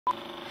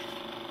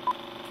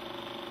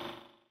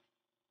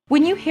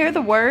When you hear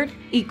the word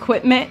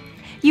equipment,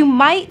 you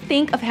might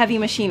think of heavy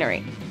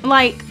machinery,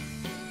 like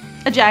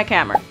a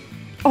jackhammer,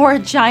 or a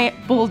giant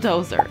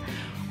bulldozer,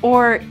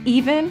 or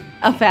even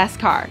a fast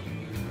car.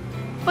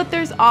 But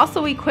there's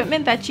also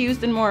equipment that's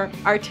used in more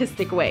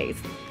artistic ways,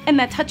 and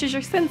that touches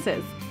your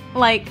senses,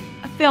 like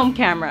a film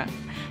camera,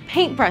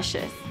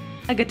 paintbrushes,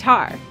 a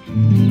guitar,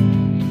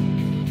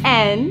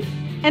 and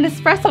an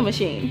espresso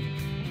machine.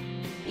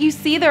 You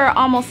see, there are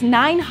almost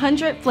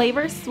 900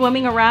 flavors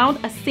swimming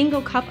around a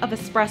single cup of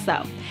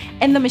espresso,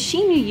 and the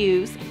machine you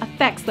use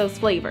affects those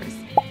flavors.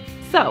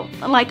 So,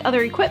 unlike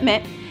other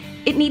equipment,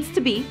 it needs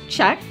to be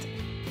checked,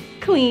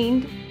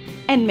 cleaned,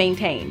 and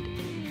maintained,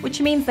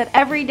 which means that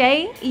every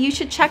day you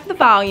should check the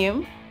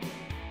volume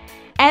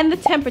and the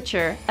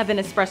temperature of an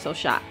espresso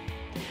shot.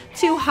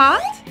 Too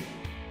hot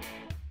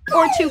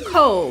or too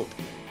cold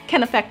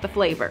can affect the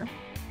flavor.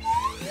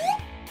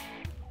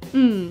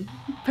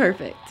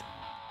 Perfect.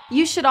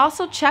 You should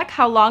also check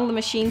how long the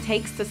machine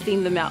takes to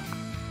steam the milk.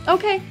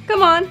 Okay,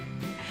 come on.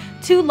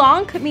 Too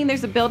long could mean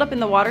there's a buildup in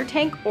the water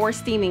tank or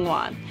steaming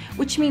wand,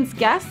 which means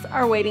guests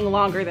are waiting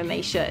longer than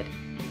they should.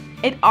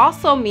 It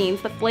also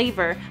means the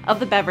flavor of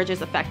the beverage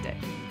is affected.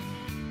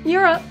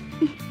 You're up.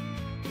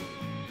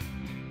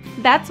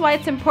 That's why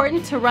it's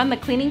important to run the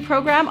cleaning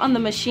program on the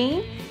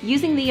machine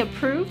using the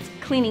approved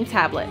cleaning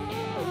tablet.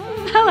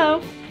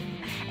 Hello.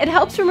 It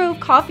helps remove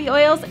coffee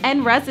oils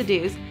and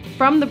residues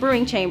from the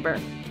brewing chamber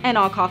and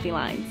all coffee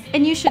lines.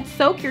 And you should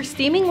soak your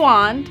steaming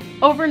wand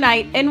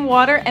overnight in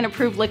water and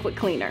approved liquid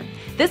cleaner.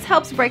 This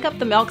helps break up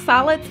the milk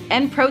solids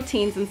and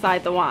proteins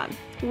inside the wand,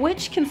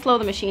 which can slow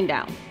the machine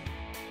down.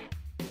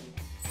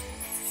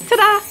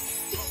 Ta-da!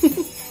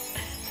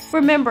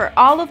 Remember,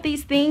 all of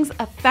these things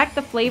affect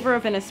the flavor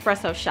of an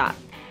espresso shot,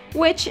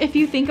 which, if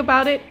you think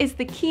about it, is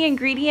the key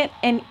ingredient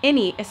in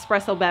any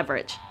espresso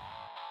beverage.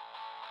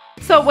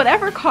 So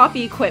whatever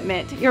coffee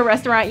equipment your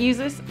restaurant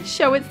uses,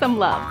 show it some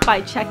love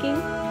by checking,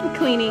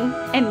 cleaning,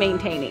 and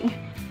maintaining.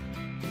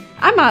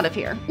 I'm out of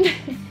here.